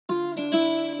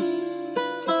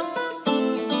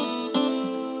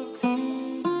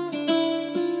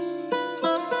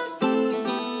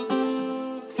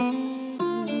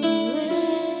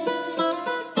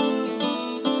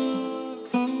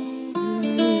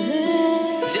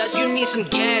just you need some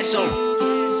gas on.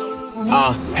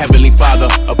 Heavenly Father,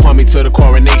 appoint me to the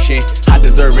coronation. I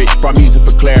deserve it, brought music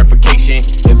for clarification.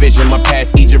 Envision my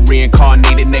past, Egypt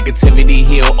reincarnated. Negativity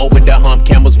healed, over the hump,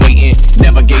 camels waiting.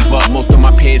 Never gave up, most of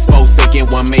my peers forsaken.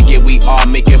 One make it, we all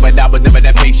make it, but I was never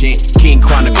that patient. King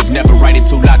Chronicles, never writing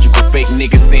too logical. Fake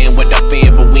niggas saying what I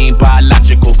fan, but we ain't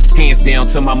biological. Hands down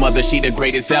to my mother, she the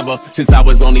greatest ever. Since I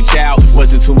was only child,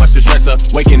 wasn't too much to stress her.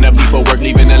 Waking up before work,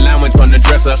 leaving allowance on the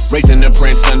dresser. Raising the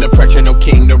prince under pressure, no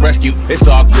king to rescue. It's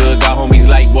all good, got homies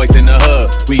like boys in the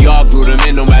hood. We all grew them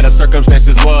in, no matter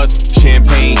circumstances was.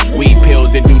 Champagne, weed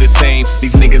pills, it do the same.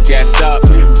 These niggas gassed up,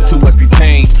 too much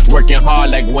butane. Working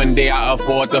hard like one day I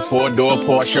afford the 4-door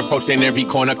Porsche. Approaching every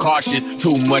corner cautious.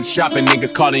 Too much shopping,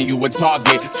 niggas calling you a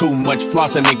target. Too much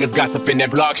flossing, niggas gossip in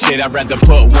that block shit. I'd rather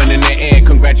put one in the air,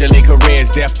 congratulate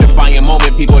careers. Death-defying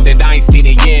moment, people that I ain't seen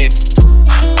in years.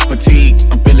 Fatigue,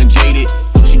 I'm feeling jaded.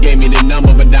 She gave me the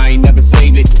number, but I ain't never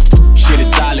saved it. Shit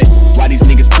is solid, why these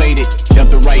niggas played it?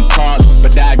 Jumped the right cards,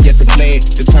 but I've yet to play it.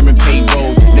 Determined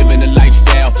payrolls, living a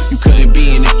lifestyle you couldn't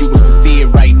be in if you was to see it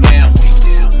right now.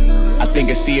 I think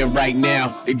I see it right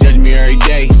now. They judge me every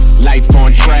day, life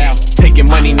on trial. Taking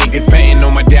money, niggas betting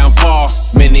on my downfall.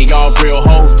 Many y'all real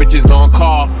hoes, bitches on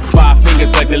call. 5 fingers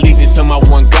pledge allegiance to my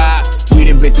one God. We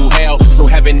done been through hell, so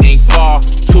heaven ain't far.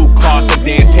 2 cars to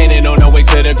dance 10 and on our way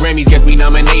to the Grammys. Guess we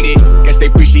nominated, guess they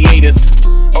appreciate us.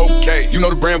 Okay, you know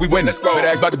the brand we win. Let's go. Better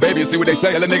ask about DaBaby and see what they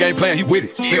say. That little nigga ain't playing, he with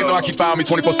it. Nigga know I keep firing me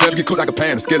 24/7. Get cooked like a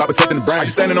pan, a skill. I protecting the brand.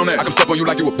 You standing on that? I can step on you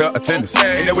like you a pair of tennis.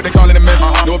 Ain't that what they callin' in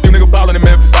Memphis? Know a few niggas ballin' in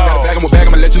Memphis. Got a bag,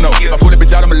 I'ma let you know. If I pull that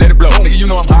bitch out, I'ma let it blow. Nigga, you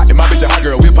know I'm hot, and my bitch a hot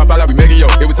girl. We'll pop out like we Megan Yo.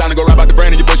 It was time to go rap about the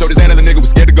brand, and your boy showed his hand, and the nigga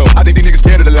was scared to go. I think these niggas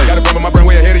scared of the lake. Got a brand with my brain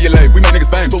way ahead of your leg. We make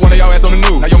niggas bang. Put one of y'all ass on the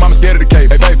news. Now your mama scared of the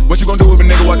cave. Hey babe, what you gonna do if a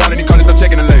nigga walk down and he calling some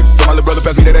checking the label? Tell my little brother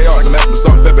pass me that AR like I'm asking for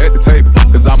salt and pepper at the table.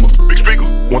 Cause I'm a big speaker.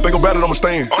 One thing about it, I'ma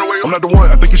stand. I'm not the one.